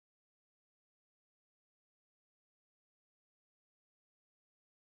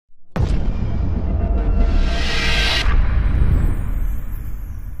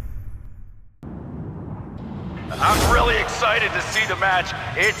excited to see the match.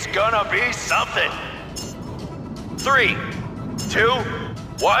 It's gonna be something. 3, 2,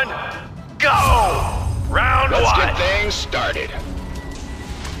 1, go! Round one. Let's get things started.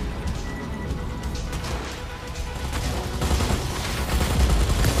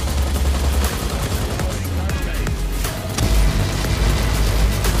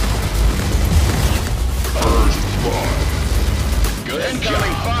 First blood. Good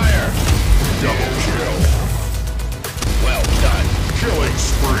incoming fire. Double kill. Well done. Killing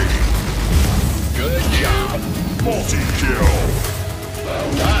spree. Good job. Multi-kill. Well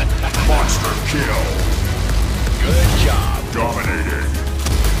done. Monster kill. Good job. Dominating.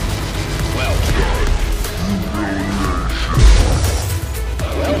 Well done.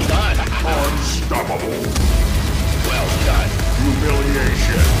 Well done. Unstoppable. Well done.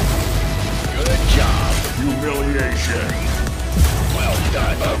 Humiliation. Good job. Humiliation. Well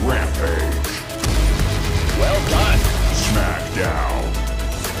done. Rampage. Well done. Smackdown.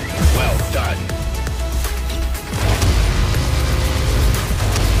 Well done.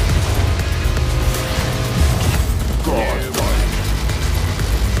 Godlike.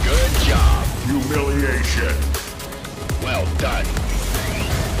 Good job. Humiliation. Well done.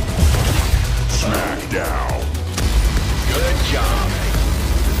 Smackdown. Good job.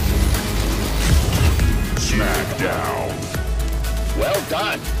 Smackdown. Well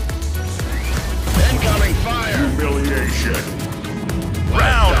done. Incoming fire. Humiliation.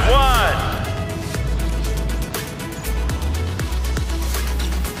 Round one.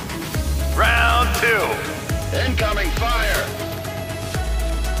 Round two. Incoming fire.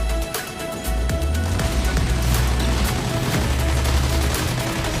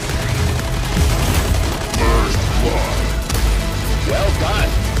 First blood. Well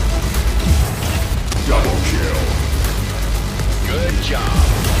done. Double kill. Good job.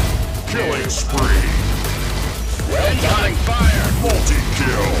 Killing spree. Incoming fire.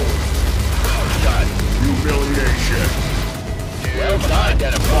 Multi-kill. Well done. Humiliation. Well done.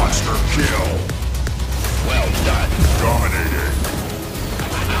 Monster kill. Well done. Dominating.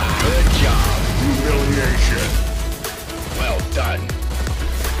 Good job. Humiliation. Well done.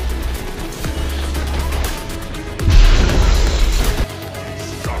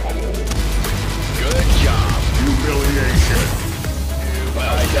 Unstoppable. Good job. Humiliation.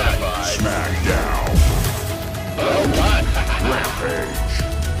 Well identified. Smackdown. Well done. Rampage.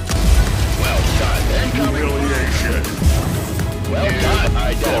 Well done. Incoming. Humiliation. Well done.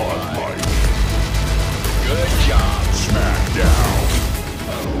 Identified. Godlike. Good job. Smackdown.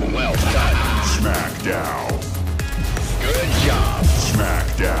 Well done. Smackdown. Good job.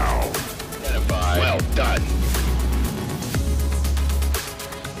 Smackdown. Identified. Well done.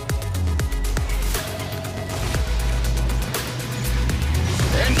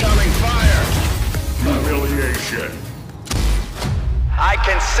 Incoming fire. Humiliation. I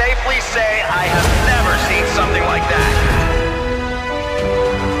can safely say I have never seen something like that.